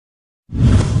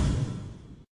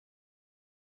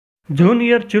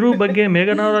Junior Chiru ಬಗ್ಗೆ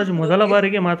ಮೇಘನಾರಾಜ್ ಮೊದಲ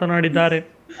ಬಾರಿಗೆ ಮಾತನಾಡಿದ್ದಾರೆ.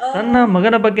 ತನ್ನ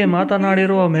ಮಗನ ಬಗ್ಗೆ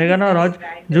ಮಾತನಾಡಿರುವ ಮೇಘನಾರಾಜ್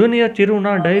ಜೂನಿಯರ್ ಚಿರುನ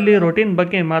ಡೈಲಿ ರೊಟೀನ್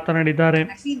ಬಗ್ಗೆ ಮಾತನಾಡಿದ್ದಾರೆ.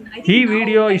 ಈ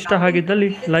ವಿಡಿಯೋ ಇಷ್ಟ ಆಗಿದ್ದಲ್ಲಿ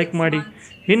ಲೈಕ್ ಮಾಡಿ.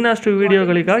 ಇನ್ನಷ್ಟು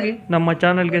ವಿಡಿಯೋಗಳಿಗಾಗಿ ನಮ್ಮ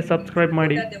ಚಾನೆಲ್ಗೆ ಸಬ್ಸ್ಕ್ರೈಬ್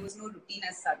ಮಾಡಿ.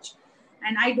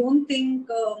 And I don't think,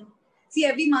 see,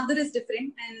 every mother is different,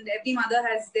 and every mother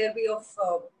has their way of,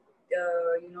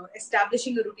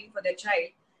 establishing a routine for their child.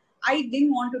 I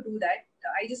didn't want to do that.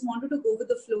 I just wanted to go with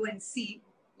the flow and see,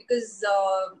 because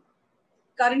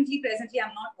presently,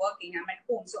 I'm not working. I'm at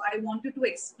home, so I wanted to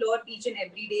explore each and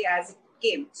every day as it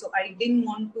came. So I didn't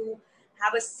want to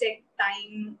have a set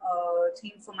time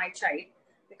thing for my child,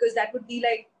 because that would be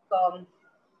like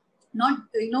not,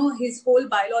 his whole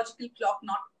biological clock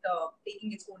not taking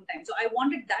its own time. So I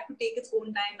wanted that to take its own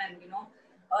time, and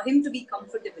him to be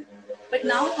comfortable. But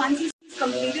now, once he's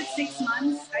completed 6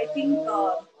 months, I think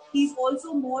he's also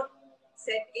more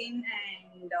set in,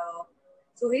 and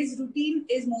so his routine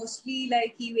is mostly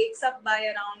like he wakes up by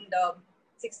around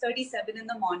 6:37 in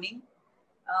the morning,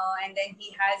 and then he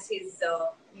has his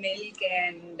milk,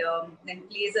 and then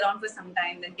plays around for some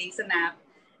time, then takes a nap,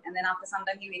 and then after some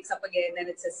time he wakes up again, then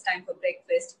it's his time for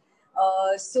breakfast.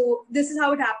 So this is how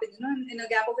it happens, in a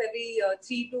gap of every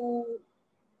 3 to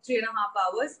 3.5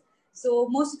 hours. So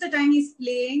most of the time he's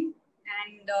playing,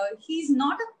 and he's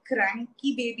not a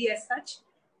cranky baby as such.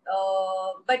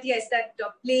 But yes, that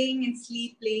playing and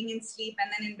sleep, and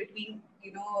then in between,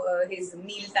 his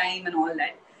meal time and all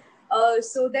that.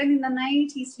 So then in the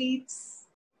night he sleeps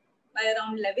by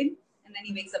around 11, and then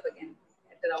he wakes up again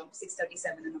at around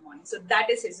 6:37 in the morning. So that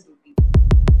is his routine.